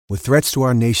With threats to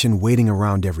our nation waiting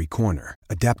around every corner,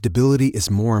 adaptability is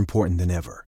more important than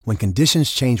ever. When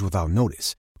conditions change without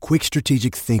notice, quick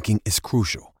strategic thinking is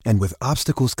crucial. And with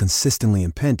obstacles consistently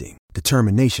impending,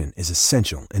 determination is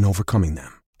essential in overcoming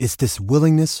them. It's this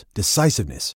willingness,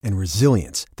 decisiveness, and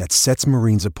resilience that sets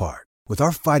Marines apart. With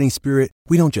our fighting spirit,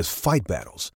 we don't just fight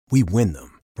battles, we win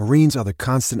them. Marines are the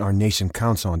constant our nation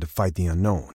counts on to fight the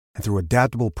unknown. And through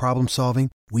adaptable problem solving,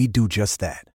 we do just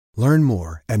that. Learn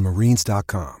more at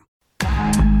marines.com.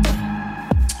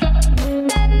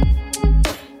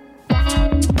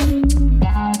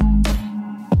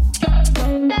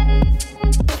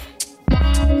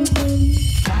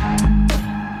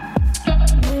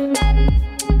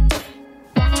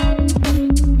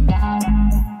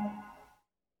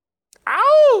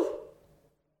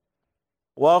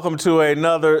 Welcome to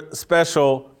another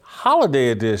special holiday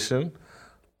edition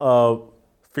of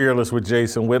Fearless with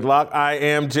Jason Whitlock. I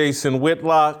am Jason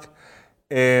Whitlock,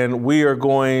 and we are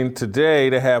going today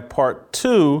to have part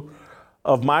two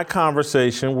of my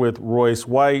conversation with Royce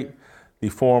White, the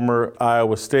former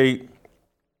Iowa State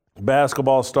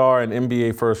basketball star and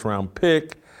NBA first-round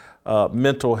pick,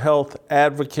 mental health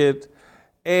advocate,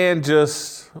 and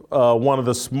just one of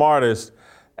the smartest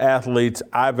athletes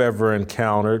I've ever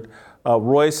encountered.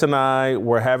 Royce and I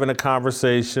were having a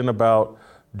conversation about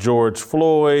George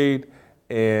Floyd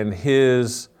and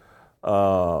his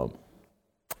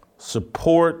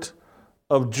support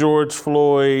of George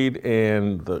Floyd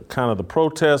and the kind of the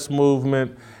protest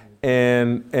movement,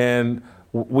 and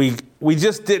we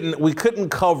couldn't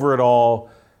cover it all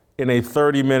in a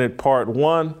 30-minute part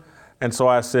one, and so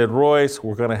I said, Royce,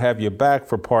 we're going to have you back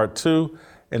for part two,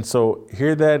 and so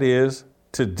here that is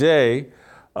today.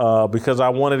 Because I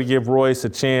wanted to give Royce a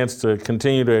chance to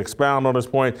continue to expound on this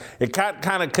point. It got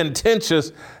kind of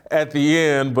contentious at the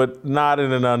end, but not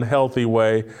in an unhealthy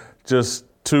way. Just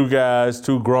two guys,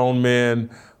 two grown men,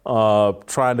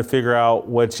 trying to figure out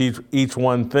what each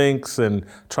one thinks and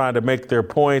trying to make their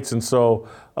points. And so,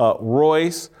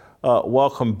 Royce,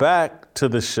 welcome back to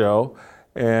the show.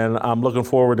 And I'm looking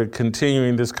forward to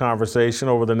continuing this conversation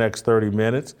over the next 30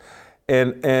 minutes.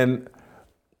 And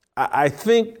I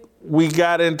think we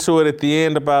got into it at the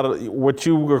end about what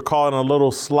you were calling a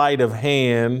little sleight of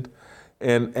hand,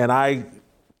 and I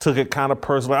took it kind of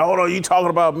personally. Oh, no, you talking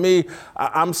about me?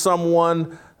 I'm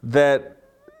someone that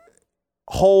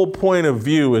whole point of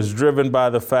view is driven by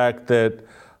the fact that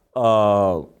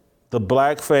the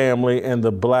black family and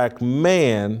the black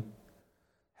man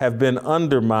have been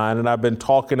undermined, and I've been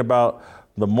talking about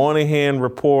the Moynihan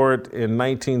Report in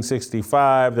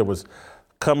 1965 that was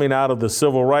coming out of the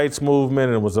civil rights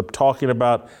movement and was talking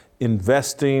about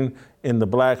investing in the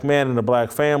black man and the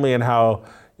black family and how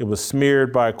it was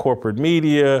smeared by corporate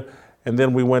media. And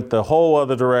then we went the whole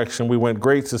other direction. We went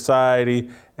Great Society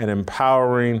and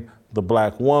empowering the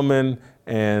black woman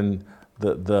and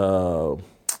the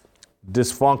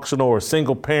dysfunctional or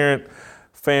single parent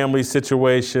family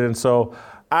situation. And so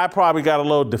I probably got a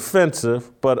little defensive,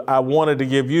 but I wanted to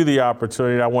give you the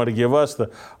opportunity. I wanted to give us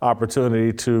the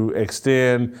opportunity to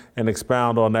extend and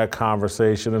expound on that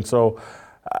conversation. And so,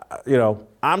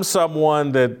 I'm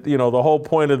someone that, the whole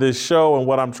point of this show and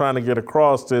what I'm trying to get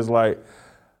across is like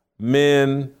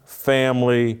men,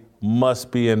 family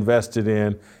must be invested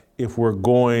in if we're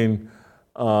going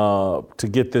to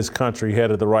get this country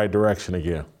headed the right direction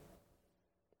again.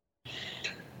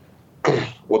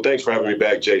 Well, thanks for having me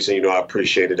back, Jason. I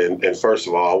appreciate it. And first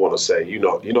of all, I want to say, I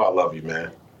love you,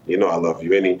 man. I love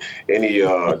you. Any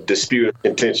dispute or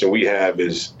contention we have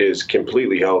is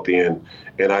completely healthy, and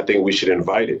I think we should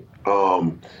invite it.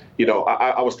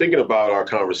 I was thinking about our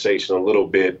conversation a little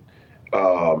bit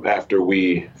after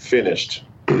we finished,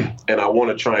 and I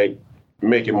want to try and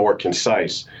make it more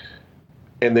concise,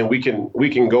 and then we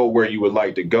can go where you would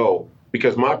like to go.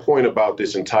 Because my point about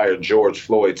this entire George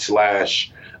Floyd /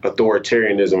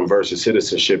 authoritarianism versus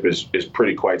citizenship is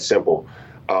pretty quite simple.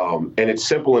 And it's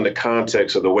simple in the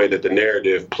context of the way that the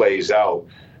narrative plays out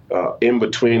in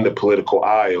between the political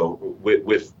aisle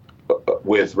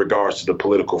with regards to the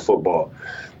political football.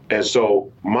 And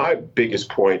so my biggest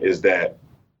point is that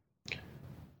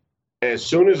as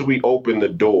soon as we open the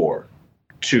door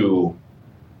to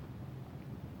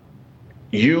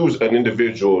use an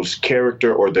individual's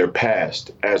character or their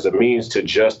past as a means to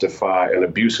justify an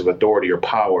abuse of authority or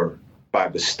power by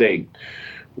the state,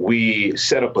 we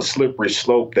set up a slippery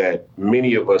slope that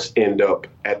many of us end up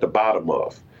at the bottom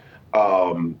of.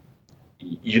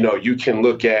 You can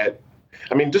look at,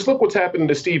 just look what's happening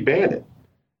to Steve Bannon,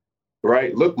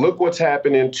 right? Look what's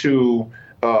happening to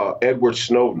Edward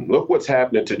Snowden. Look what's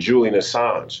happening to Julian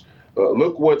Assange.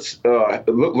 Look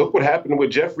what happened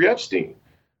with Jeffrey Epstein.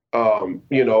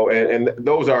 And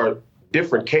those are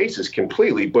different cases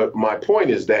completely. But my point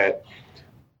is that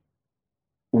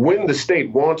when the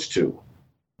state wants to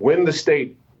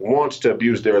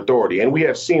abuse their authority, and we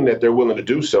have seen that they're willing to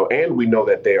do so, and we know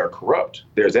that they are corrupt.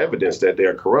 There's evidence that they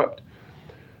are corrupt.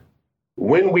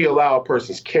 When we allow a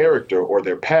person's character or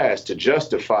their past to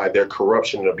justify their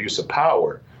corruption and abuse of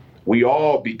power, we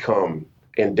all become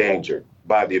endangered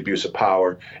by the abuse of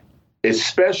power,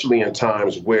 especially in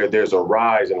times where there's a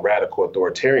rise in radical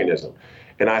authoritarianism.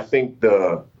 And I think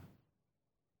the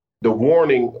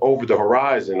warning over the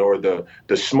horizon, or the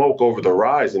smoke over the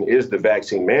horizon, is the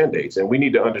vaccine mandates. And we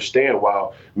need to understand,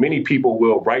 while many people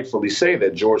will rightfully say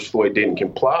that George Floyd didn't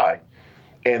comply,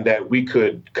 and that we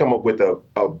could come up with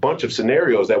a bunch of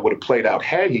scenarios that would have played out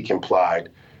had he complied,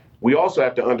 we also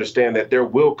have to understand that there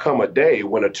will come a day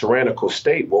when a tyrannical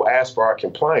state will ask for our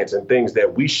compliance and things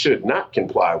that we should not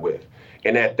comply with.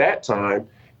 And at that time,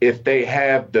 if they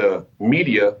have the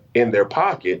media in their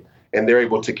pocket and they're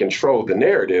able to control the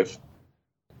narrative,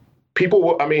 people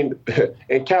will,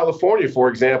 in California, for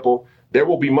example, there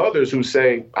will be mothers who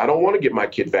say, I don't want to get my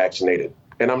kid vaccinated,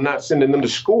 and I'm not sending them to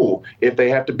school if they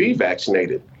have to be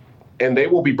vaccinated. And they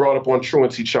will be brought up on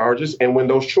truancy charges. And when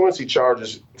those truancy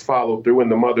charges follow through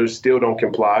and the mothers still don't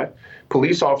comply,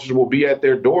 police officers will be at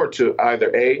their door to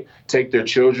either A, take their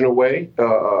children away,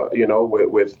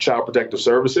 with Child Protective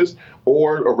Services,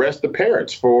 or arrest the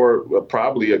parents for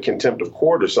probably a contempt of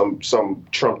court or some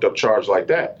trumped up charge like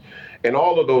that. And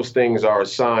all of those things are a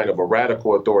sign of a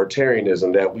radical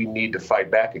authoritarianism that we need to fight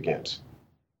back against.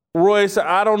 Royce,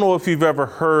 I don't know if you've ever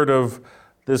heard of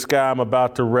this guy I'm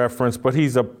about to reference, but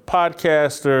he's a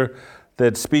podcaster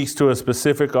that speaks to a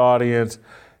specific audience.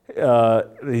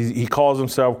 He calls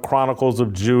himself Chronicles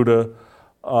of Judah.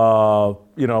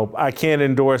 I can't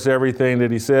endorse everything that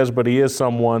he says, but he is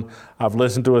someone. I've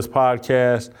listened to his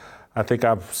podcast. I think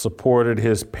I've supported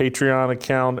his Patreon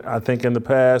account, in the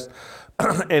past.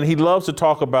 And he loves to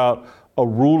talk about a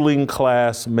ruling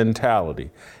class mentality.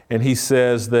 And he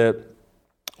says that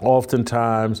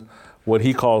oftentimes what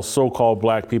he calls so-called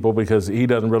black people, because he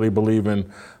doesn't really believe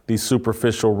in these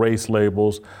superficial race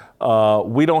labels,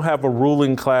 we don't have a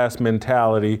ruling class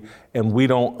mentality, and we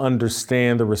don't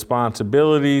understand the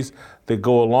responsibilities that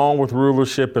go along with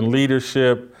rulership and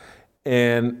leadership.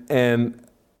 And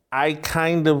I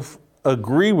kind of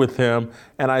agree with him.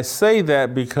 And I say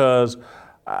that because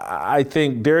I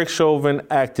think Derek Chauvin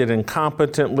acted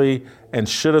incompetently and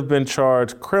should have been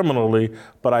charged criminally,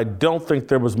 but I don't think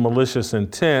there was malicious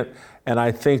intent. And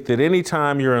I think that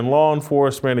anytime you're in law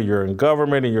enforcement or you're in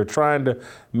government and you're trying to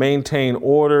maintain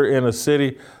order in a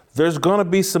city, there's going to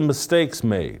be some mistakes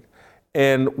made.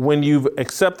 And when you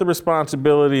accept the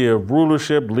responsibility of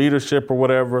rulership, leadership, or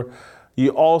whatever, you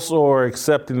also are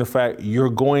accepting the fact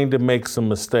you're going to make some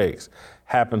mistakes.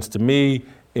 Happens to me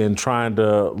in trying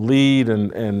to lead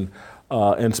and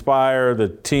inspire the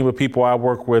team of people I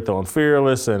work with on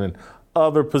Fearless and in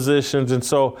other positions. And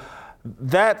so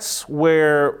that's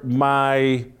where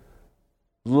my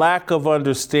lack of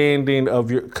understanding of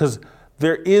because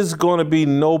there is going to be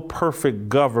no perfect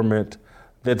government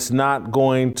that's not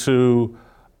going to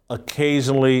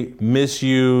occasionally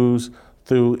misuse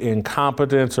through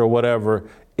incompetence or whatever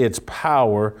its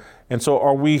power. And so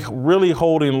are we really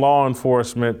holding law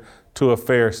enforcement to a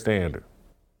fair standard?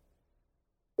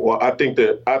 Well, I think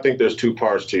there's two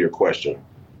parts to your question.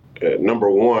 Number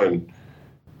one,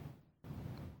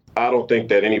 I don't think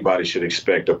that anybody should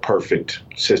expect a perfect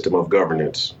system of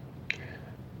governance.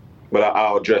 But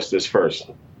I'll address this first.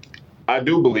 I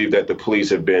do believe that the police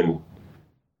have been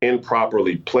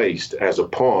improperly placed as a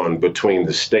pawn between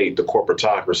the state, the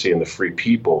corporatocracy, and the free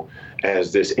people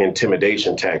as this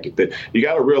intimidation tactic. That you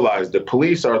got to realize the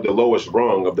police are the lowest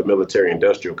rung of the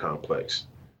military-industrial complex.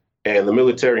 And the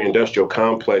military-industrial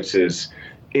complex is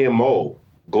MO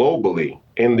globally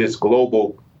in this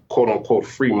global, quote unquote,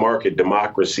 free market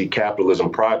democracy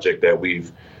capitalism project that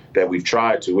we've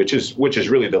tried to, which is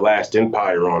really the last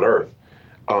empire on earth.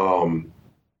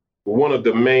 One of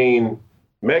the main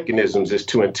mechanisms is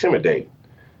to intimidate,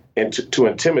 and to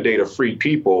intimidate a free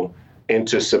people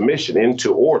into submission,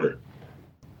 into order.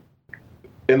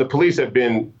 And the police have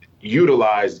been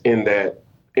utilized in that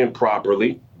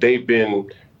improperly. They've been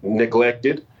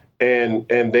neglected, and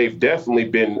they've definitely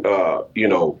been,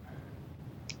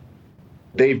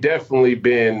 they've definitely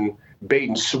been bait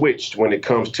and switched when it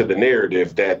comes to the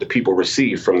narrative that the people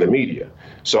receive from the media.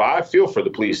 So I feel for the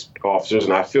police officers,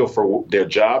 and I feel for their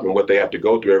job and what they have to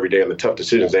go through every day and the tough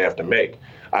decisions they have to make.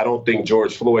 I don't think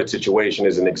George Floyd's situation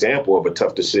is an example of a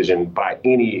tough decision by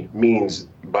any means,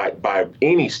 by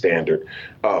any standard,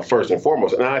 first and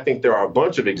foremost. And I think there are a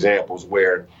bunch of examples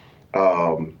where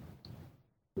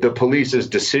the police's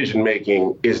decision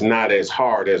making is not as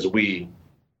hard as we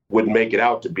would make it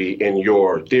out to be in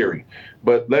your theory.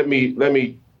 But let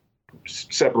me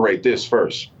separate this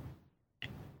first.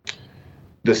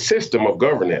 The system of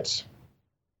governance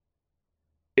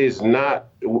is not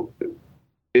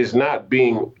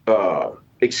being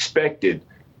expected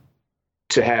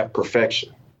to have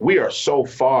perfection. We are so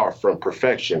far from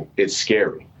perfection, it's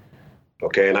scary.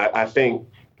 Okay, and I think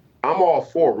I'm all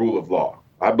for rule of law.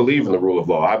 I believe in the rule of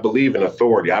law. I believe in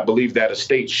authority. I believe that a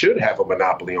state should have a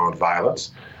monopoly on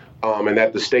violence, and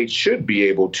that the state should be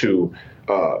able to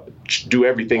do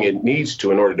everything it needs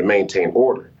to in order to maintain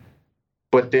order.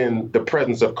 But then the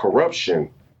presence of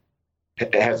corruption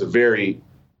has a very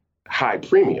high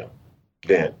premium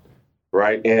then,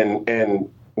 right? And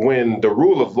when the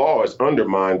rule of law is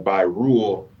undermined by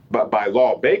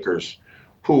lawmakers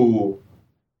who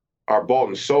are bought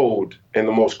and sold in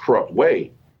the most corrupt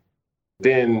way,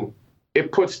 then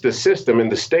it puts the system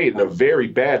and the state in a very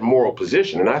bad moral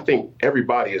position. And I think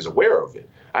everybody is aware of it.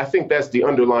 I think that's the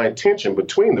underlying tension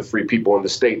between the free people and the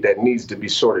state that needs to be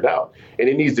sorted out. And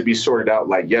it needs to be sorted out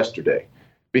like yesterday.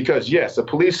 Because yes, a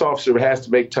police officer has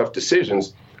to make tough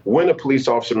decisions. When a police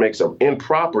officer makes an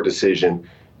improper decision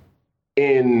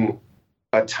in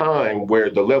a time where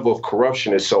the level of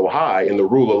corruption is so high and the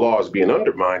rule of law is being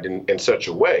undermined in such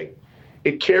a way,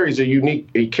 it carries a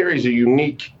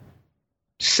unique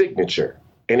signature,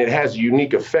 and it has a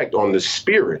unique effect on the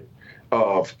spirit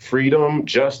of freedom,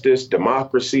 justice,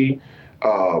 democracy,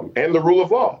 and the rule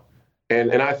of law.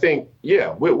 And I think,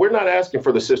 yeah, we're not asking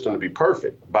for the system to be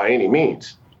perfect by any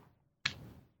means.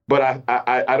 But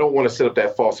I don't want to set up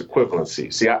that false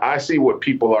equivalency. See, I see what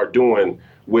people are doing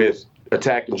with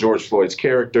attacking George Floyd's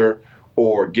character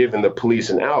or giving the police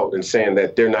an out and saying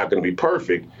that they're not going to be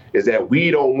perfect, is that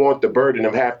we don't want the burden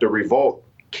of have to revolt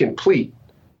completely,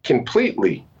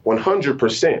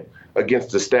 100%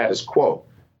 against the status quo.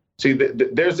 See,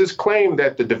 there's this claim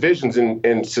that the divisions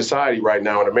in society right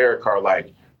now in America are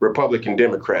like Republican,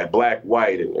 Democrat, black,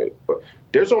 white. And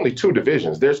there's only two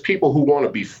divisions. There's people who want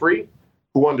to be free,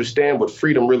 who understand what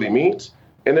freedom really means,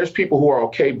 and there's people who are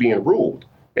okay being ruled.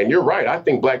 And you're right. I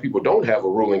think black people don't have a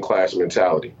ruling class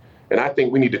mentality. And I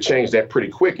think we need to change that pretty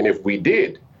quick. And if we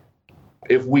did,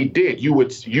 you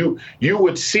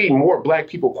would see more black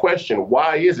people question,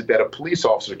 why is it that a police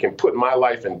officer can put my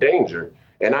life in danger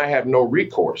and I have no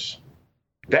recourse?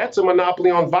 That's a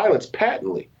monopoly on violence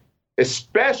patently,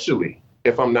 especially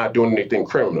if I'm not doing anything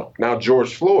criminal. Now,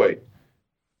 George Floyd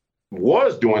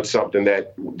was doing something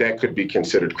that could be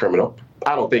considered criminal.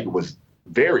 I don't think it was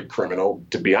very criminal,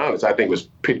 to be honest. I think it was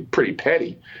pretty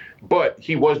petty, but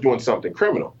he was doing something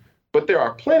criminal. But there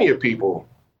are plenty of people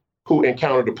who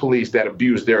encounter the police that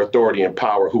abuse their authority and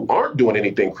power who aren't doing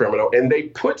anything criminal, and they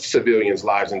put civilians'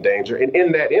 lives in danger. And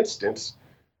in that instance,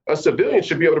 a civilian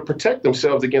should be able to protect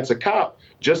themselves against a cop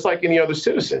just like any other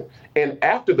citizen. And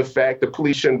after the fact, the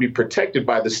police shouldn't be protected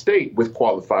by the state with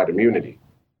qualified immunity.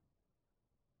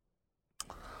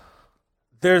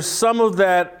 There's some of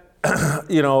that,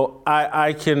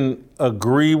 I can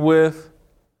agree with,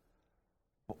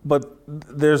 but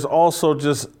there's also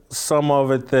just some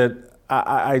of it that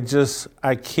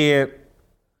I can't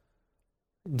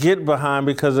get behind,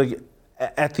 because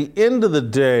at the end of the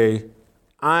day,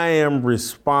 I am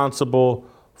responsible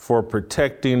for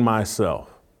protecting myself.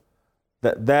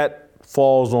 That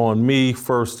falls on me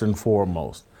first and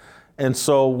foremost. And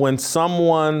so when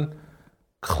someone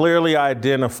clearly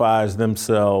identifies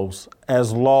themselves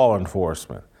as law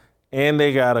enforcement and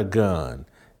they got a gun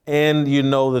and you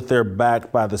know that they're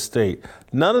backed by the state,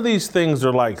 none of these things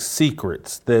are like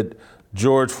secrets that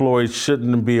George Floyd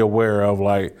shouldn't be aware of,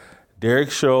 like Derek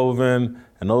Chauvin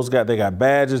and those guys. They got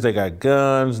badges, they got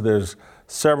guns, there's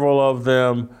several of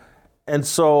them. And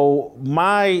so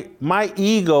my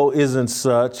ego isn't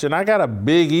such, and I got a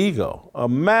big ego, a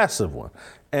massive one.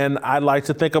 And I like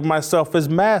to think of myself as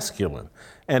masculine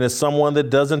and as someone that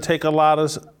doesn't take a lot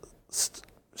of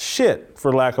shit,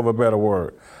 for lack of a better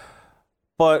word.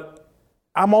 But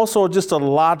I'm also just a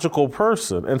logical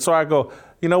person. And so I go,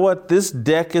 you know what? This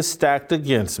deck is stacked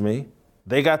against me.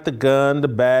 They got the gun, the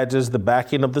badges, the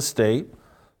backing of the state.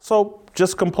 So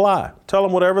just comply. Tell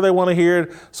them whatever they want to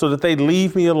hear so that they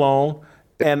leave me alone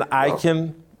and I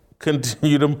can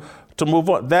continue to move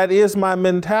on. That is my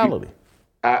mentality.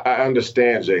 I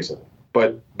understand, Jason,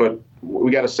 but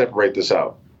we got to separate this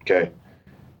out, okay?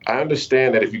 I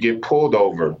understand that if you get pulled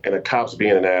over and a cop's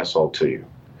being an asshole to you,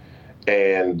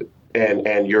 and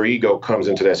your ego comes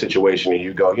into that situation and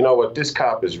you go, you know what, this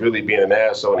cop is really being an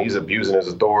asshole and he's abusing his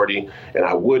authority, and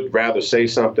I would rather say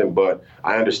something, but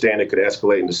I understand it could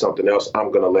escalate into something else.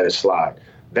 I'm going to let it slide.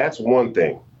 That's one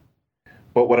thing.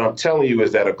 But what I'm telling you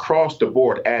is that across the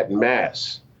board, at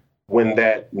mass, when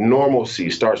that normalcy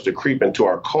starts to creep into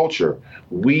our culture,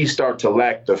 we start to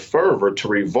lack the fervor to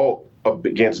revolt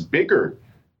against bigger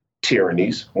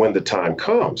tyrannies when the time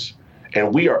comes.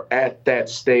 And we are at that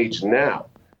stage now.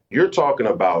 You're talking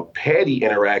about petty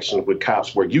interactions with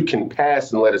cops where you can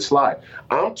pass and let it slide.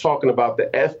 I'm talking about the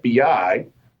FBI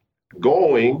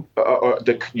going,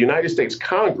 the United States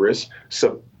Congress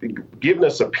giving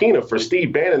a subpoena for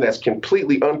Steve Bannon that's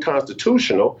completely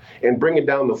unconstitutional and bringing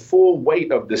down the full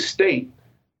weight of the state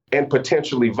and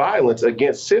potentially violence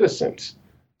against citizens.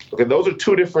 Okay, those are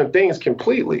two different things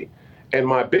completely. And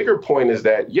my bigger point is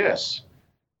that, yes,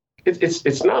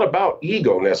 it's not about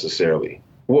ego necessarily.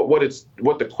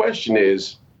 What the question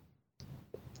is,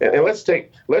 and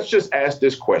let's just ask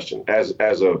this question as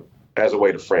a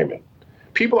way to frame it.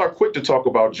 People are quick to talk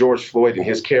about George Floyd and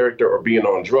his character or being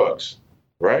on drugs,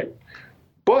 right?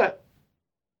 But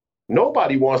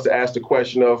nobody wants to ask the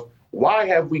question of, why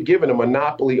have we given a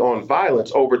monopoly on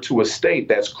violence over to a state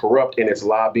that's corrupt in its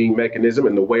lobbying mechanism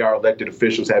and the way our elected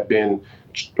officials have been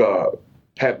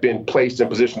placed in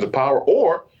positions of power?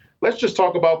 Or let's just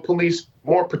talk about police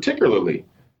more particularly.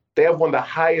 They have one of the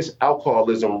highest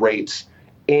alcoholism rates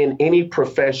in any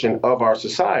profession of our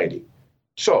society.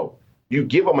 So you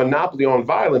give a monopoly on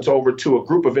violence over to a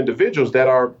group of individuals that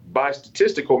are, by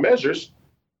statistical measures,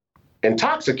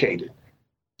 intoxicated.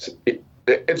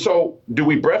 And so do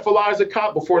we breathalyze a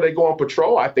cop before they go on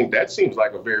patrol? I think that seems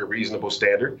like a very reasonable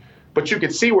standard. But you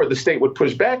could see where the state would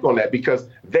push back on that because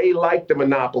they like the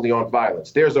monopoly on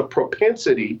violence. There's a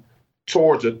propensity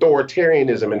towards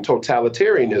authoritarianism and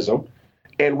totalitarianism,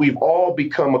 and we've all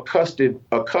become accustomed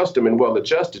and well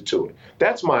adjusted to it.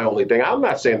 That's my only thing. I'm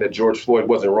not saying that George Floyd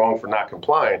wasn't wrong for not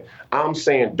complying. I'm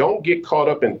saying don't get caught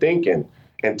up in thinking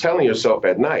and telling yourself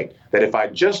at night that if I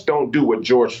just don't do what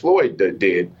George Floyd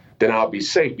did, then I'll be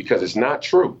safe, because it's not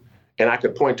true. And I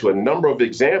could point to a number of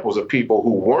examples of people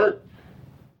who weren't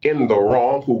in the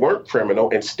wrong, who weren't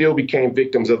criminal, and still became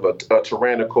victims of a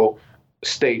tyrannical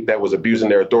state that was abusing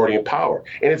their authority and power.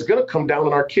 And it's going to come down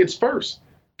on our kids first.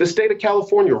 The state of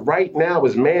California right now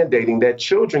is mandating that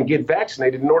children get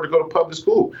vaccinated in order to go to public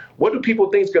school. What do people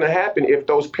think is going to happen if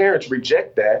those parents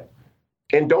reject that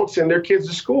and don't send their kids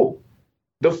to school?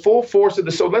 The full force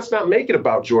of so let's not make it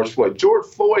about George Floyd. George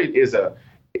Floyd is a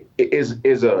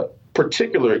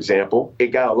particular example. It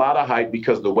got a lot of hype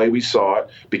because of the way we saw it,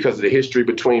 because of the history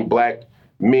between black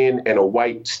men and a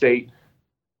white state.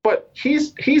 But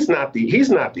he's not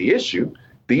the issue.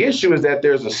 The issue is that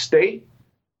there's a state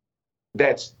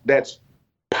that's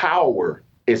power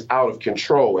is out of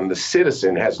control, and the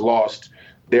citizen has lost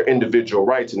their individual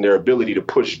rights and their ability to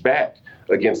push back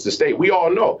against the state. We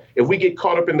all know if we get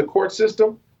caught up in the court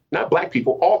system, not black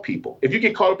people, all people, if you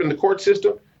get caught up in the court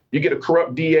system, you get a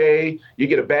corrupt DA, you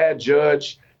get a bad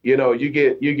judge, you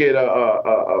get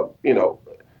a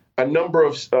number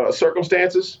of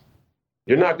circumstances.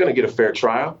 You're not going to get a fair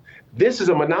trial. This is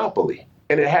a monopoly,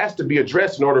 and it has to be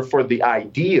addressed in order for the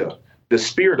idea, the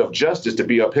spirit of justice, to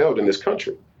be upheld in this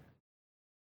country.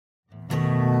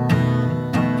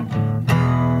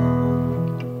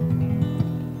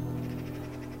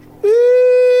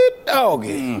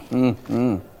 Doggy.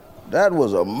 That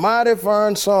was a mighty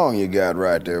fine song you got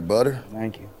right there, Butter.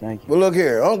 Thank you. Well, look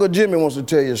here. Uncle Jimmy wants to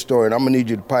tell you a story, and I'm going to need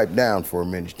you to pipe down for a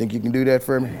minute. You think you can do that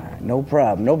for me? No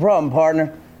problem,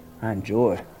 partner. I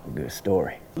enjoy a good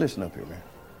story. Listen up here, man.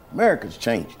 America's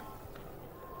changing.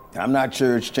 I'm not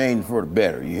sure it's changing for the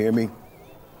better, you hear me?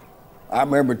 I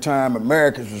remember a time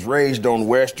Americans was raised on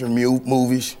Western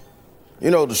movies. You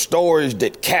know, the stories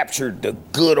that captured the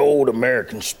good old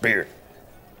American spirit.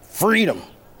 Freedom,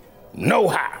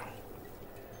 know-how.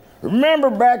 Remember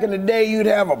back in the day, you'd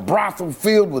have a brothel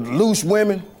filled with loose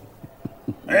women?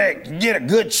 Hey, you get a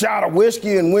good shot of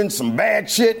whiskey, and when some bad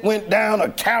shit went down, a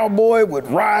cowboy would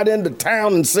ride into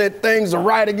town and set things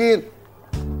right again.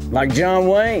 Like John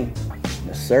Wayne,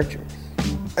 the Searchers.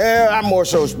 I'm more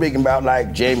so speaking about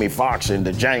like Jamie Foxx in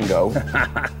the Django.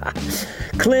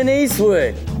 Clint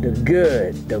Eastwood, the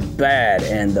good, the bad,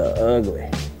 and the ugly.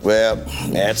 Well,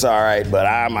 that's all right, but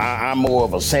I'm more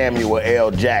of a Samuel L.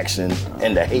 Jackson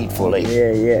in The Hateful Eight.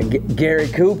 Yeah. Gary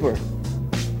Cooper.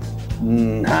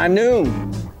 High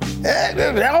Noon.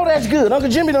 Oh, that's good. Uncle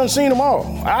Jimmy done seen them all.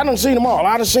 I done seen them all.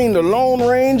 I done seen The Lone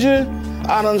Ranger.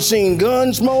 I done seen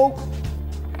Gunsmoke.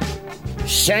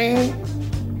 Shane.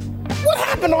 What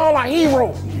happened to all our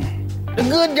heroes? The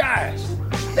good guys.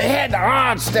 They had the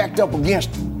odds stacked up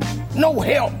against them. No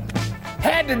help.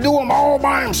 Had to do them all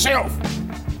by himself.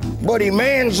 But he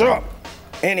mans up,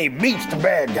 and he beats the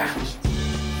bad guys.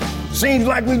 Seems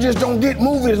like we just don't get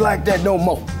movies like that no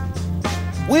more.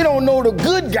 We don't know the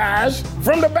good guys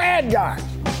from the bad guys.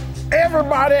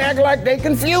 Everybody act like they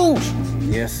confused.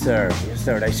 Yes, sir. Yes,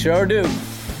 sir. They sure do.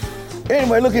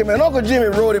 Anyway, look here, man. Uncle Jimmy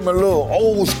wrote him a little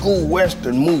old school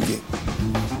Western movie.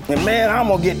 And man, I'm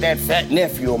gonna get that fat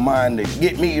nephew of mine to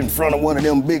get me in front of one of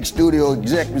them big studio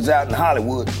executives out in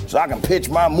Hollywood so I can pitch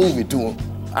my movie to him.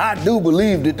 I do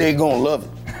believe that they gonna love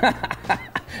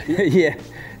it. Yeah,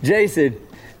 Jason,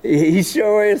 he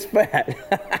sure is fat.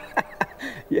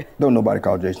 Yeah. Don't nobody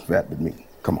call Jason fat but me.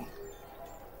 Come on.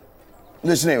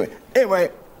 Listen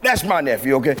anyway, that's my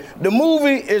nephew, okay? The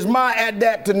movie is my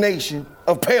adaptation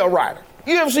of Pale Rider.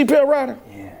 You ever see Pale Rider?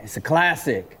 Yeah, it's a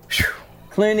classic. Whew.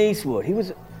 Clint Eastwood, he was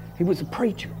a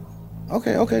preacher.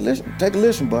 Okay, listen, take a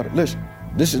listen, buddy. Listen,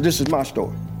 this is my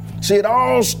story. See, it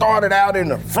all started out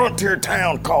in a frontier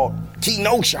town called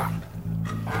Kenosha.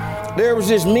 There was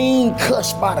this mean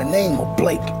cuss by the name of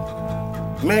Blake.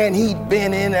 Man, he'd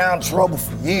been in and out of trouble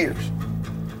for years.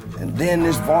 And then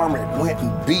this varmint went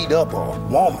and beat up a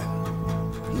woman.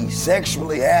 He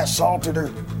sexually assaulted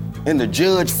her, and the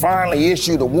judge finally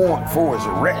issued a warrant for his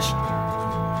arrest.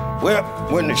 Well,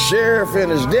 when the sheriff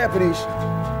and his deputies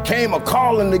came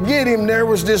a-calling to get him, there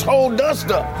was this whole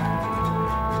dust-up.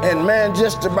 And man,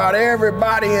 just about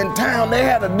everybody in town, they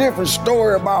had a different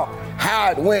story about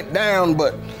how it went down,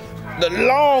 but the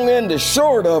long and the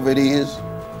short of it is,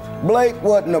 Blake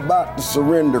wasn't about to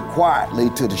surrender quietly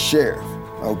to the sheriff,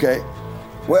 okay?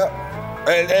 Well,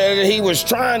 and he was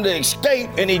trying to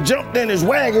escape, and he jumped in his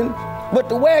wagon, but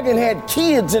the wagon had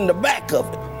kids in the back of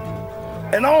it.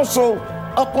 And also,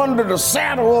 up under the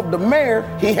saddle of the mare,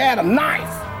 he had a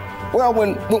knife. Well,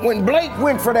 when Blake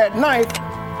went for that knife,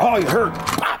 all he heard,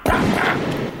 pop, pop,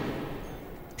 pop.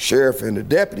 Sheriff and the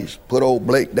deputies put old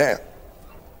Blake down.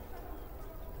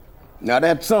 Now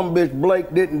that sumbitch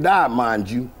Blake didn't die, mind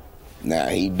you. Now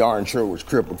he darn sure was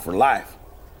crippled for life.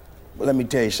 But let me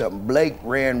tell you something, Blake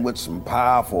ran with some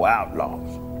powerful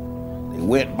outlaws. They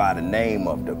went by the name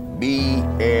of the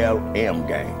BLM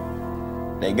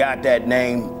gang. They got that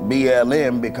name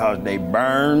BLM because they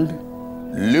burned,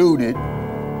 looted,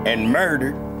 and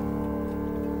murdered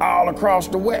all across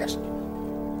the West.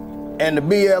 And the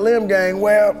BLM gang,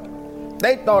 well,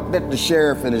 they thought that the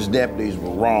sheriff and his deputies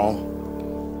were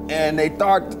wrong, and they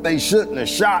thought that they shouldn't have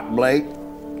shot Blake,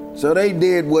 so they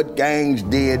did what gangs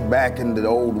did back in the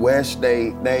Old West.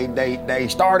 They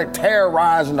started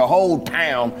terrorizing the whole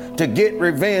town to get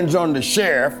revenge on the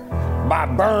sheriff by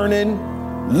burning,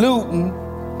 looting,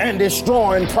 and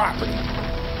destroying property.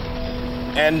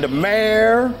 And the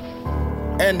mayor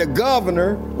and the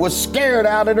governor was scared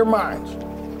out of their minds.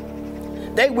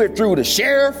 They went through the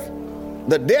sheriff,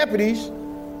 the deputies,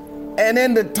 and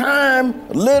in the time,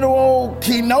 little old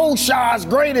Kenosha's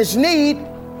greatest need,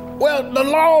 well, the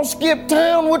law skipped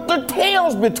town with their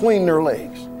tails between their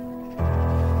legs.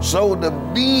 So the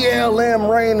BLM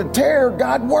reign of terror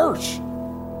got worse.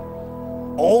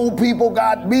 Old people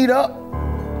got beat up.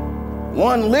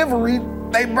 One livery,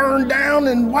 they burned down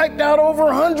and wiped out over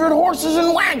 100 horses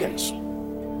and wagons.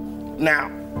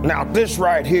 Now this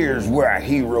right here is where our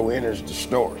hero enters the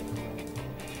story.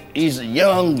 He's a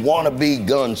young wannabe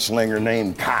gunslinger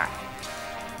named Kyle.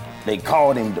 They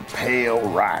called him the Pale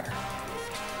Rider.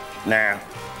 Now,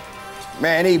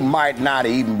 man, he might not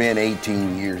have even been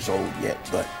 18 years old yet,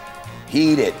 but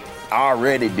he'd had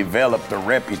already developed a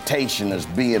reputation as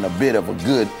being a bit of a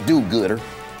good do-gooder.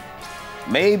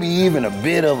 Maybe even a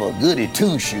bit of a goody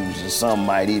two-shoes, as some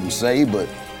might even say, but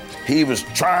he was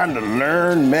trying to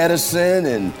learn medicine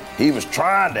and he was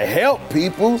trying to help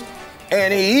people,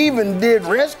 and he even did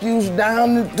rescues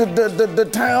down at the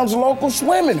town's local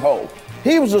swimming hole.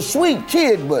 He was a sweet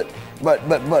kid, but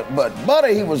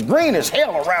buddy, he was green as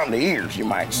hell around the ears, you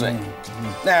might say.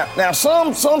 Now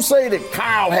some say that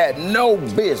Kyle had no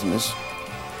business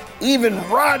even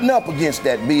riding up against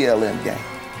that BLM gang.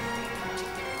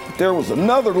 There was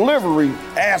another livery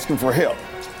asking for help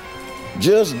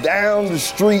just down the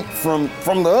street from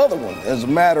the other one. As a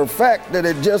matter of fact, that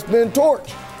had just been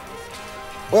torched.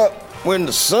 Well, when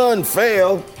the sun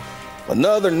fell,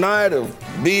 another night of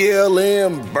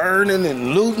BLM burning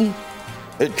and looting,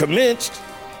 it commenced.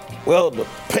 Well, the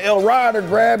Pale Rider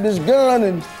grabbed his gun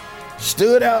and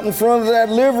stood out in front of that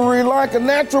livery like a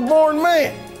natural-born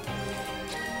man.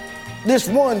 This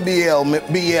one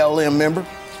BLM member,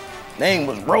 name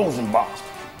was Rosenbaum,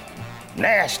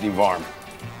 nasty varmint,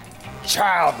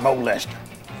 child molester.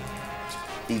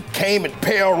 He came at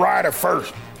Pale Rider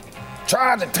first,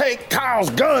 tried to take Kyle's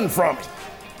gun from him.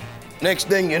 Next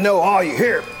thing you know, all you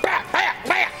hear, bap, bap,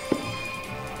 bap.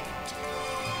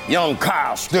 Young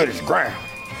Kyle stood his ground.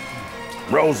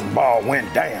 Rosenbaum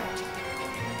went down,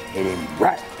 hit him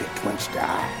right betwixt the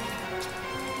eyes.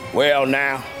 Well,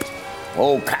 now,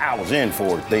 old Kyle was in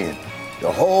for it then.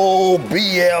 The whole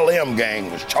BLM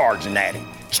gang was charging at him,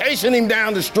 chasing him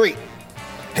down the street.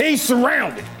 He's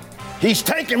surrounded. He's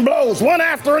taking blows one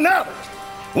after another.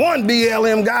 One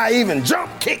BLM guy even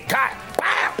kicked Kyle.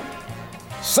 Pow!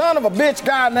 Son of a bitch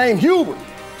guy named Hubert.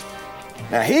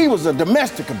 Now, he was a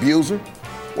domestic abuser.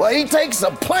 Well, he takes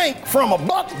a plank from a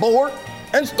buckboard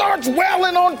and starts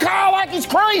wailing on Kyle like he's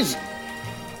crazy.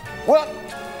 Well,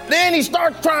 then he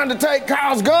starts trying to take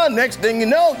Kyle's gun. Next thing you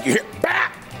know, you hear,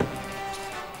 bap!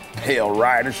 Pale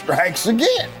Rider strikes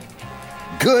again.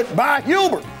 Goodbye,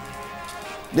 Hubert.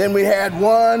 Then we had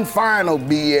one final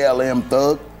BLM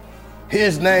thug.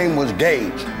 His name was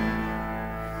Gage.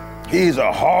 He's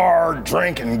a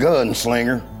hard-drinking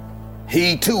gunslinger.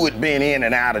 He, too, had been in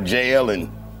and out of jail, and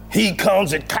he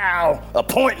comes at Kyle,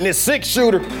 pointing his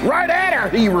six-shooter right at our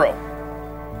hero.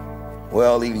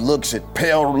 Well, he looks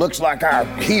like our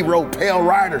hero, Pale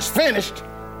Rider's finished.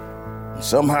 And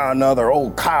somehow or another,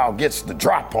 old Kyle gets the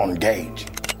drop on Gage.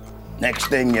 Next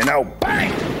thing you know,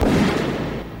 bang!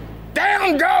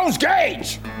 Down goes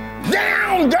Gage!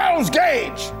 Down goes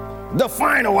Gage! The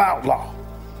final outlaw.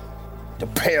 The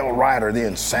Pale Rider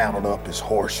then saddled up his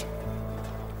horse,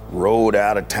 rode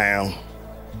out of town.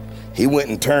 He went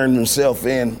and turned himself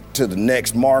in to the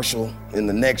next marshal in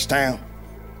the next town.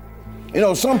 You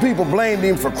know, some people blamed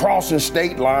him for crossing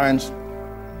state lines,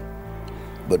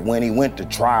 but when he went to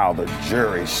trial, the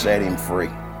jury set him free.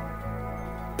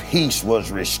 Peace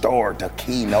was restored to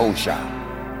Kenosha.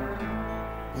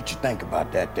 What you think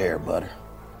about that there, Butter?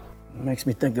 It makes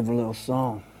me think of a little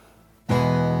song.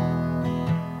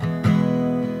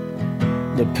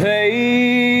 The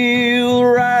Pale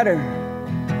Rider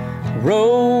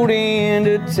rode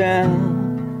into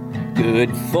town.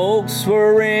 Good folks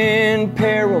were in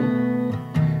peril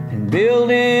and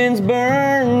buildings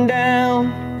burned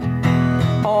down.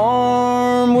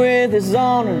 Armed with his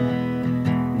honor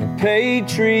and the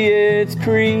Patriot's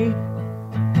creed,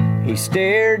 he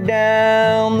stared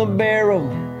down the barrel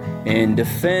and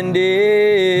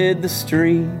defended the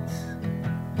streets.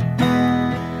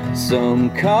 Some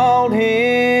called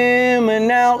him an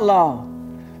outlaw,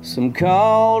 some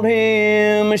called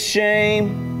him a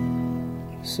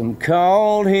shame, some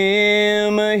called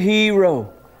him a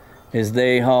hero as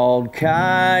they hauled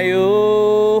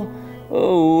Kyle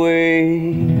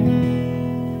away.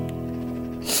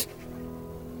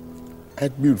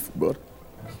 That's beautiful, brother.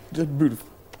 Just beautiful.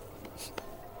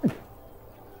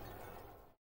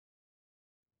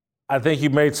 I think you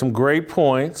made some great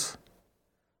points.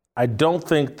 I don't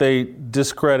think they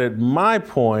discredit my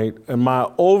point, and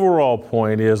my overall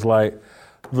point is like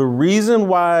the reason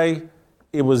why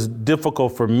it was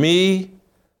difficult for me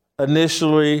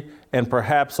initially and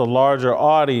perhaps a larger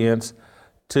audience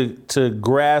to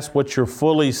grasp what you're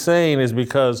fully saying is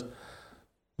because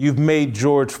you've made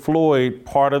George Floyd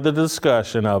part of the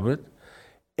discussion of it,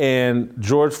 and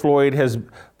George Floyd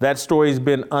that story's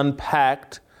been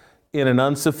unpacked in an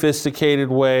unsophisticated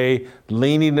way,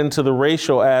 leaning into the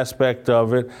racial aspect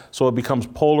of it, so it becomes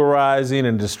polarizing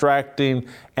and distracting,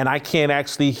 and I can't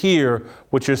actually hear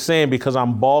what you're saying because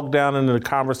I'm bogged down into the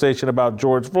conversation about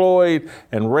George Floyd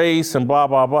and race and blah,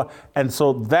 blah, blah. And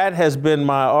so that has been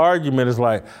my argument, is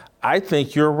like, I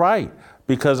think you're right,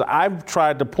 because I've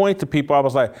tried to point to people, I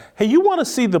was like, hey, you want to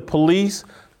see the police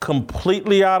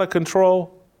completely out of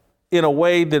control in a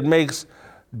way that makes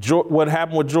what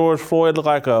happened with George Floyd look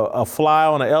like a fly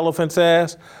on an elephant's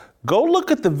ass? Go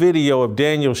look at the video of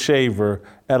Daniel Shaver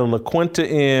at a La Quinta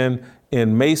Inn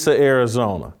in Mesa,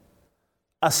 Arizona,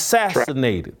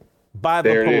 assassinated by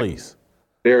the police.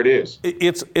 There it is.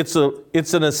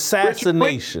 It's an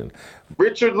assassination.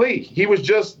 Richard Lee. He was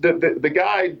just the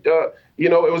guy.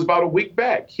 It was about a week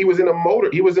back. He was in a motor.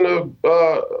 He was in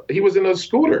a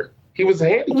scooter. He was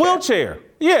handicapped. Wheelchair.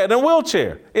 Yeah, in a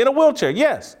wheelchair.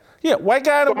 Yes. Yeah, white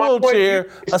guy in a wheelchair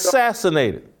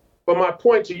assassinated. But my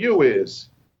point to you is,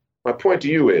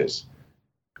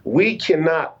 we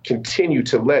cannot continue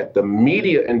to let the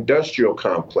media industrial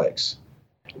complex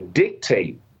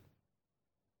dictate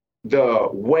the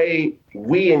way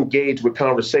we engage with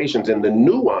conversations and the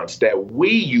nuance that we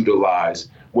utilize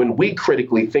when we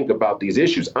critically think about these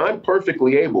issues. I'm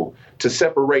perfectly able to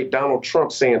separate Donald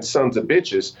Trump saying sons of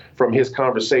bitches from his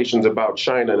conversations about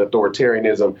China and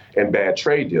authoritarianism and bad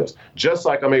trade deals. Just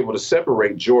like I'm able to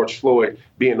separate George Floyd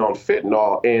being on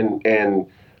fentanyl and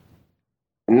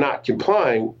not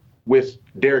complying with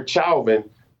Derek Chauvin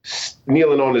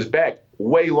kneeling on his back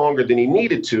way longer than he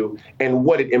needed to, and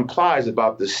what it implies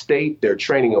about the state, their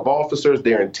training of officers,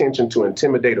 their intention to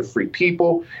intimidate or free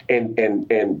people, and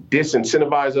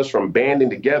disincentivize us from banding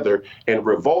together and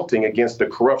revolting against the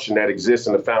corruption that exists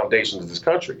in the foundations of this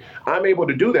country. I'm able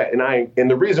to do that, and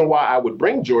the reason why I would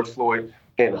bring George Floyd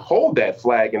and hold that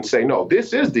flag and say, no,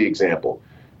 this is the example,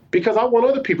 because I want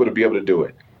other people to be able to do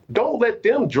it. Don't let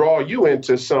them draw you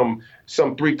into some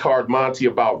 3-card Monty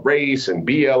about race and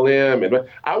BLM. And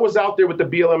I was out there with the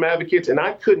BLM advocates, and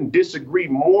I couldn't disagree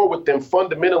more with them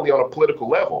fundamentally on a political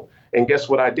level. And guess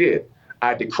what I did?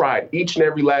 I decried each and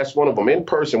every last one of them in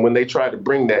person when they tried to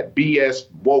bring that BS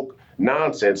woke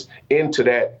nonsense into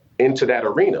that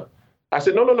arena. I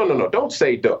said, no. Don't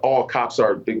say that all cops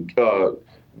are the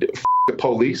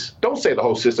police. Don't say the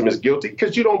whole system is guilty,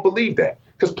 because you don't believe that.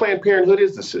 Because Planned Parenthood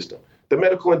is the system. The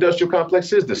medical industrial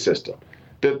complex is the system.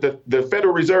 The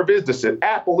Federal Reserve is the system.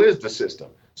 Apple is the system.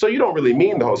 So you don't really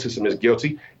mean the whole system is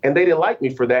guilty. And they didn't like me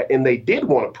for that. And they did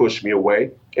want to push me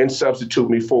away and substitute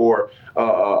me for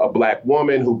a black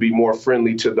woman who'd be more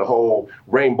friendly to the whole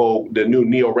the new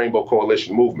neo-rainbow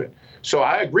coalition movement. So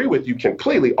I agree with you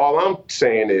completely. All I'm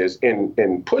saying is, in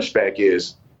pushback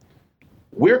is,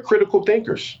 we're critical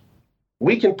thinkers.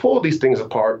 We can pull these things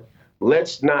apart.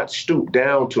 Let's not stoop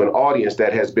down to an audience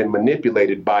that has been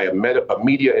manipulated by a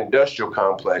media industrial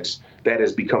complex that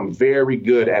has become very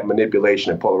good at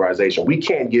manipulation and polarization. We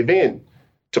can't give in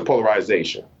to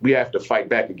polarization. We have to fight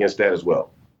back against that as well.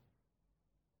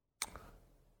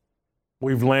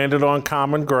 We've landed on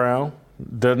common ground.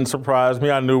 Doesn't surprise me.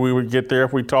 I knew we would get there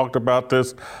if we talked about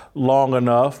this long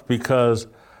enough, because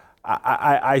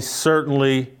I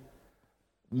certainly...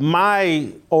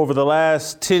 over the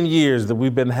last 10 years that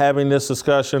we've been having this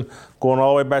discussion, going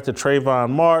all the way back to Trayvon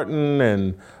Martin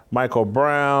and Michael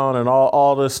Brown and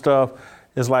all this stuff,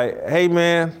 is like, hey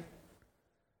man,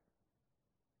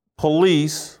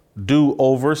 police do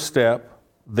overstep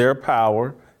their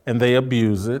power and they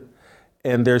abuse it,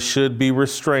 and there should be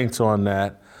restraints on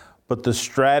that. But the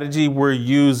strategy we're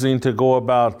using to go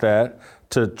about that,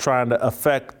 to trying to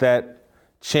affect that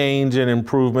change and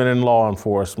improvement in law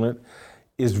enforcement,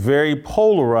 is very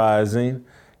polarizing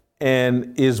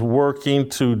and is working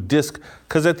to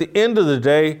because at the end of the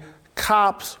day,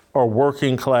 cops are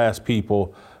working class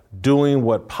people doing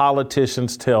what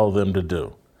politicians tell them to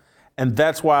do. And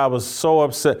that's why I was so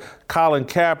upset. Colin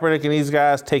Kaepernick and these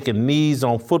guys taking knees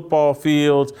on football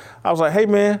fields. I was like, hey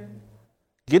man,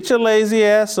 get your lazy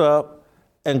ass up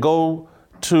and go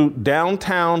to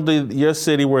downtown your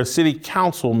city where city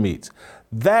council meets.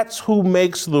 That's who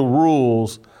makes the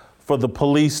rules for the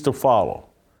police to follow.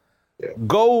 Yeah.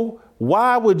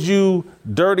 Why would you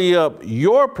dirty up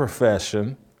your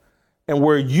profession and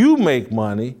where you make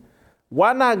money?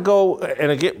 Why not go,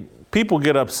 and again, people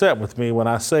get upset with me when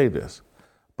I say this,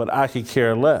 but I could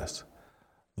care less.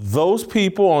 Those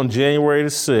people on January the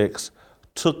 6th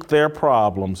took their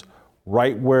problems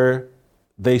right where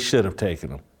they should have taken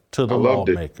them, to the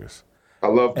lawmakers. I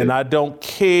loved it. And I don't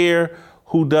care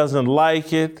who doesn't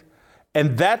like it.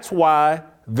 And that's why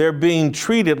they're being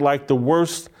treated like the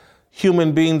worst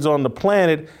human beings on the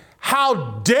planet. How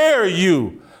dare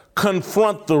you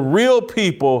confront the real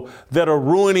people that are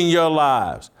ruining your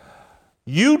lives?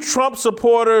 You Trump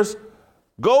supporters,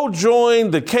 go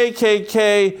join the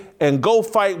KKK and go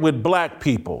fight with black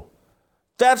people.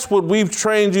 That's what we've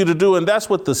trained you to do, and that's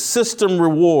what the system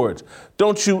rewards.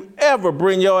 Don't you ever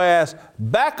bring your ass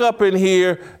back up in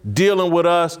here dealing with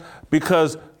us,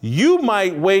 because you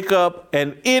might wake up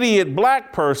an idiot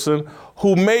black person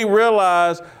who may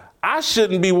realize, I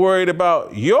shouldn't be worried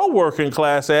about your working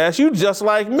class ass. You just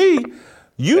like me.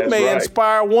 You may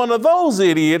inspire one of those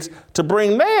idiots to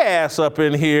bring their ass up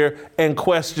in here and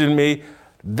question me.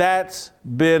 That's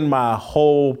been my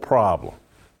whole problem.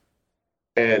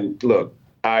 And look,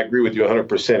 I agree with you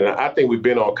 100%. And I think we've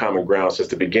been on common ground since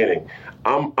the beginning.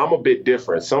 I'm a bit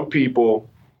different. Some people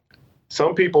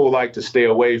like to stay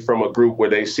away from a group where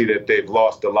they see that they've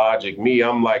lost the logic. Me,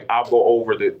 I'm like, I'll go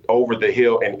over the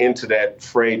hill and into that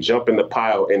fray, jump in the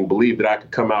pile, and believe that I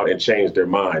could come out and change their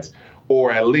minds,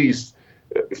 or at least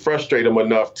frustrate them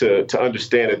enough to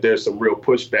understand that there's some real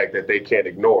pushback that they can't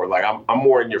ignore. Like, I'm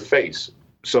more in your face.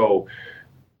 So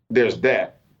there's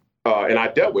that. And I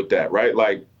dealt with that, right?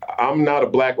 Like, I'm not a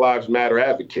Black Lives Matter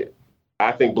advocate.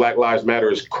 I think Black Lives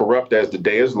Matter is corrupt as the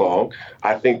day is long.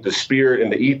 I think the spirit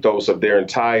and the ethos of their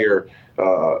entire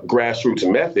grassroots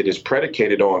method is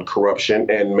predicated on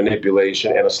corruption and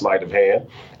manipulation and a sleight of hand.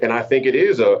 And I think it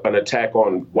is an attack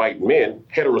on white men,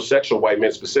 heterosexual white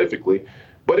men specifically,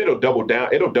 but it'll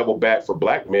double back for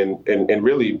black men and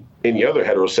really any other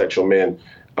heterosexual men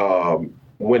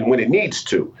when it needs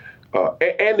to.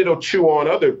 and it'll chew on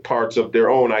other parts of their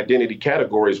own identity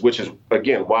categories, which is,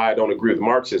 again, why I don't agree with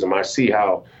Marxism. I see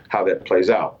how that plays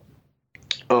out.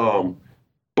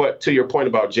 But to your point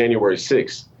about January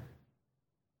 6th,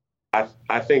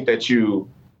 I think that you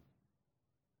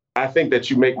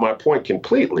make my point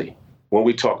completely when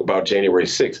we talk about January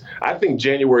 6th. I think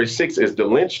January 6th is the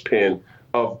linchpin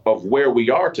of where we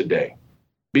are today.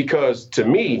 Because to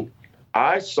me,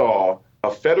 I saw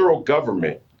a federal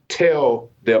government tell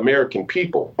the American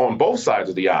people on both sides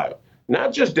of the aisle,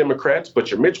 not just Democrats,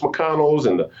 but your Mitch McConnells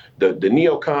and the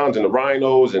neocons and the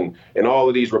rhinos and all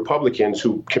of these Republicans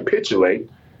who capitulate.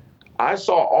 I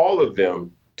saw all of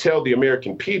them tell the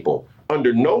American people,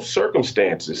 under no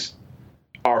circumstances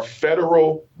are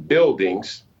federal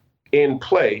buildings in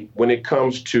play when it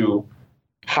comes to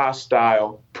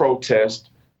hostile protest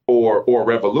or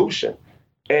revolution.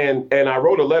 And I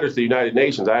wrote a letter to the United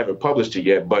Nations. I haven't published it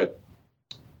yet, but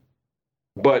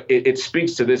it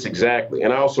speaks to this exactly.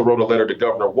 And I also wrote a letter to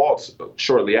Governor Walz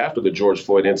shortly after the George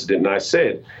Floyd incident. And I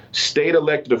said, state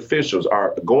elected officials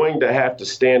are going to have to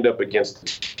stand up against the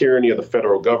tyranny of the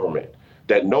federal government,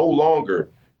 that no longer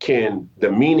can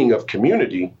the meaning of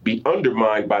community be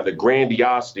undermined by the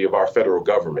grandiosity of our federal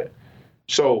government.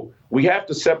 So we have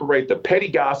to separate the petty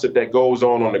gossip that goes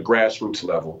on the grassroots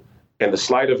level and the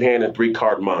sleight of hand and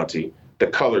three-card Monte, the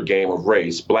color game of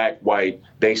race, black, white,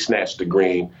 they snatched the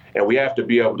green. And we have to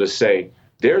be able to say,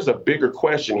 there's a bigger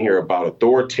question here about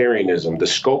authoritarianism, the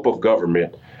scope of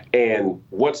government, and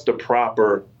what's the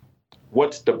proper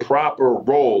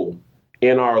role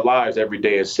in our lives every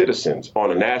day as citizens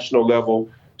on a national level,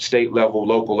 state level,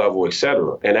 local level, et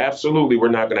cetera. And absolutely, we're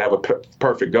not going to have a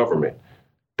perfect government,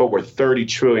 but we're $30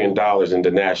 trillion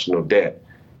into national debt.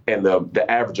 And the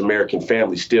average American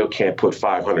family still can't put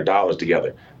 $500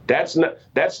 together. That's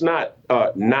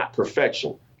not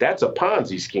perfection. That's a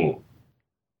Ponzi scheme.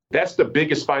 That's the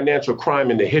biggest financial crime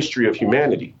in the history of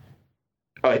humanity.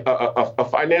 A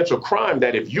financial crime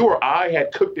that if you or I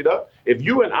had cooked it up, if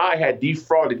you and I had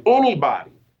defrauded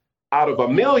anybody out of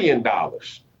 $1 million,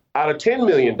 out of $10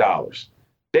 million,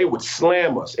 they would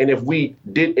slam us. And if we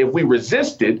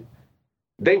resisted,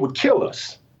 they would kill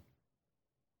us.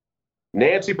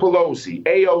 Nancy Pelosi,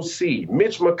 AOC,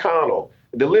 Mitch McConnell,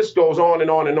 the list goes on and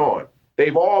on and on.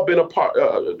 They've all been a part,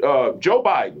 Joe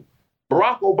Biden,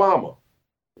 Barack Obama,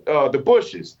 the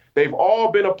Bushes, they've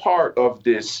all been a part of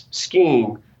this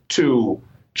scheme to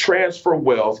transfer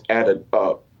wealth at an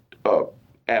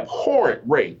abhorrent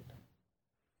rate.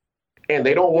 And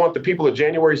they don't want the people of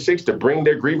January 6th to bring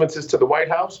their grievances to the White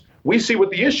House. We see what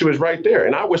the issue is right there.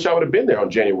 And I wish I would have been there on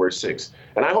January 6th.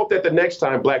 And I hope that the next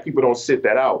time Black people don't sit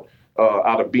that out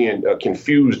of being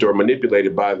confused or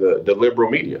manipulated by the liberal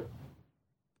media.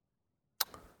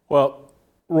 Well,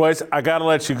 Royce, I got to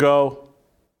let you go.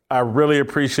 I really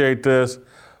appreciate this.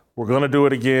 We're going to do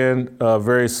it again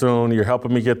very soon. You're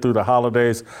helping me get through the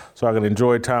holidays so I can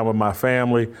enjoy time with my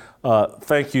family.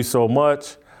 Thank you so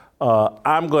much.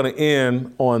 I'm going to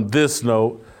end on this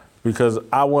note because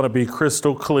I want to be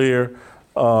crystal clear.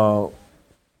 And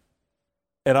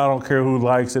I don't care who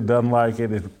likes it, doesn't like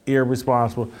it, it's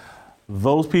irresponsible.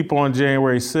 Those people on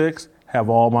January 6th have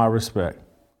all my respect.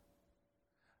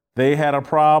 They had a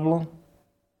problem,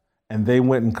 and they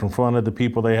went and confronted the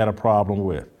people they had a problem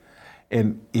with.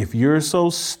 And if you're so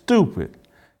stupid,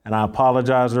 and I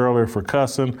apologized earlier for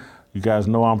cussing, you guys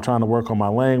know I'm trying to work on my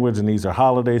language, and these are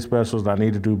holiday specials. I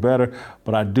need to do better,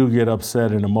 but I do get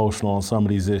upset and emotional on some of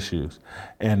these issues.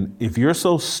 And if you're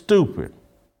so stupid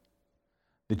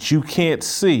that you can't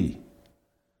see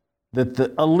that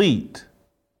the elite,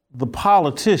 the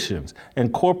politicians,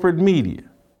 and corporate media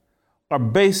are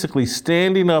basically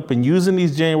standing up and using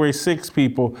these January 6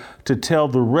 people to tell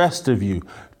the rest of you,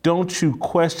 don't you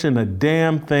question a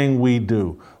damn thing we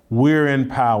do. We're in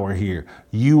power here.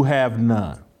 You have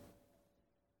none.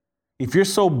 If you're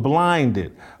so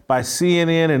blinded by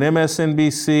CNN and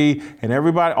MSNBC and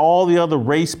everybody, all the other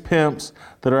race pimps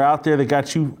that are out there that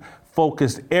got you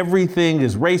focused, everything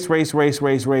is race, race, race,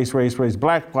 race, race, race, race,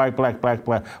 black, black, black, black,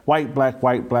 black, white, black,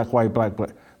 white, black, white, black,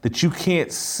 black, that you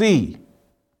can't see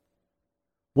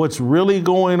what's really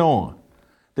going on,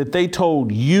 that they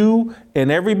told you and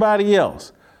everybody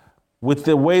else with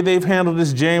the way they've handled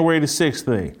this January the 6th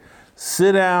thing.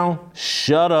 Sit down,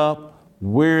 shut up,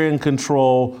 we're in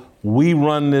control, we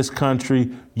run this country,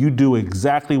 you do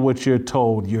exactly what you're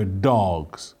told, you're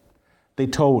dogs. They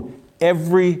told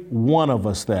every one of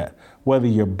us that, whether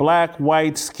you're black,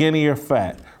 white, skinny or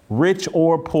fat, rich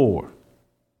or poor.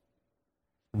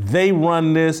 They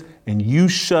run this and you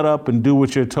shut up and do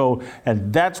what you're told.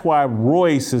 And that's why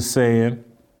Royce is saying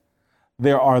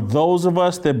there are those of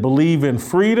us that believe in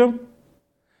freedom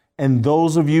and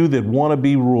those of you that want to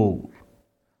be ruled.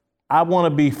 I want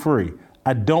to be free.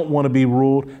 I don't want to be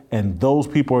ruled, and those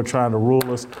people are trying to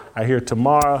rule us. I hear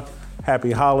Tamara,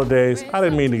 happy holidays. I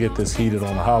didn't mean to get this heated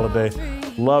on a holiday.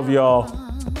 Love y'all.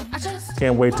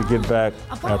 Can't wait to get back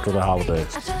after the holidays.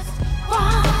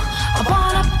 I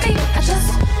wanna be,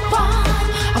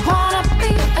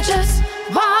 I just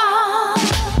want